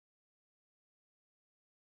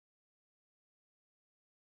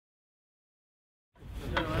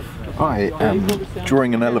I am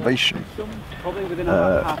drawing an elevation.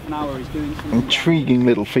 Intriguing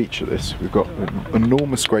little feature this. We've got an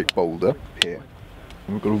enormous great boulder here.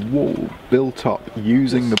 And we've got a wall built up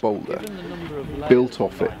using the boulder, built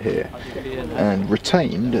off it here, and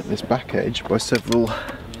retained at this back edge by several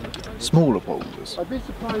smaller boulders.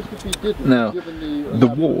 Now,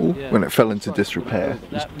 the wall, when it fell into disrepair,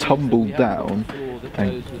 was tumbled down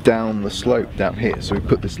and down the slope down here. So we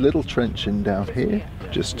put this little trench in down here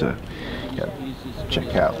just to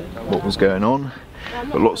check out what was going on.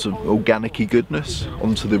 But lots of organic-y goodness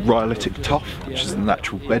onto the rhyolitic tuff, which is the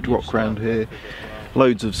natural bedrock around here.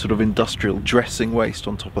 Loads of sort of industrial dressing waste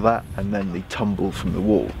on top of that, and then the tumble from the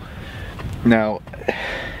wall. Now,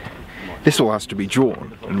 this all has to be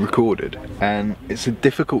drawn and recorded, and it's a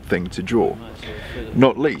difficult thing to draw,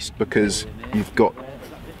 not least because you've got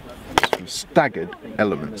sort of staggered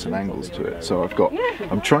elements and angles to it. So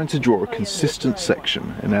I'm trying to draw a consistent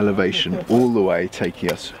section in elevation all the way,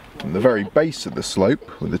 taking us from the very base of the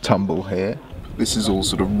slope with the tumble here. This is all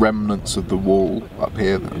sort of remnants of the wall up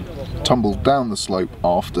here that tumbled down the slope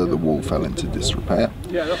after the wall fell into disrepair.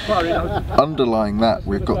 Underlying that,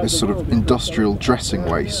 we've got this sort of industrial dressing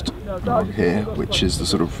waste on here, which is the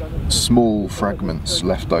sort of small fragments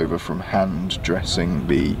left over from hand dressing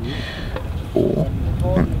the ore.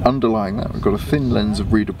 And underlying that, we've got a thin lens of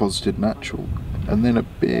redeposited natural, and then a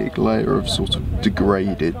big layer of sort of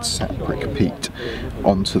degraded sapric peat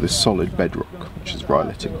onto this solid bedrock, which is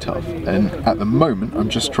rhyolitic tuff. And at the moment I'm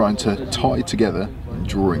just trying to tie together, in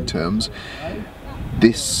drawing terms,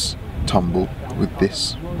 this tumble with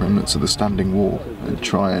this remnants of the standing wall, and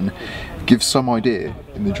try and give some idea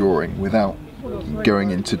in the drawing without going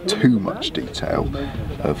into too much detail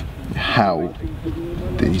of how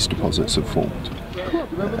these deposits have formed.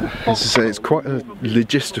 As I say, it's quite a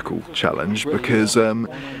logistical challenge because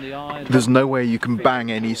there's no way you can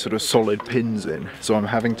bang any sort of solid pins in, so I'm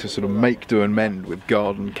having to sort of make do and mend with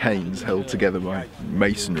garden canes held together by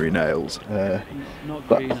masonry nails.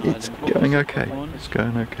 But it's going okay, it's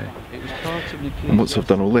going okay. And once I've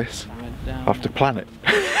done all this, I have to plan it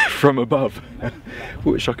from above,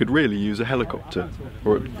 which I could really use a helicopter,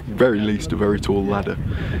 or at very least a very tall ladder.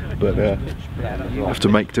 But I have to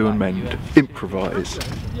make do and mend, improvise.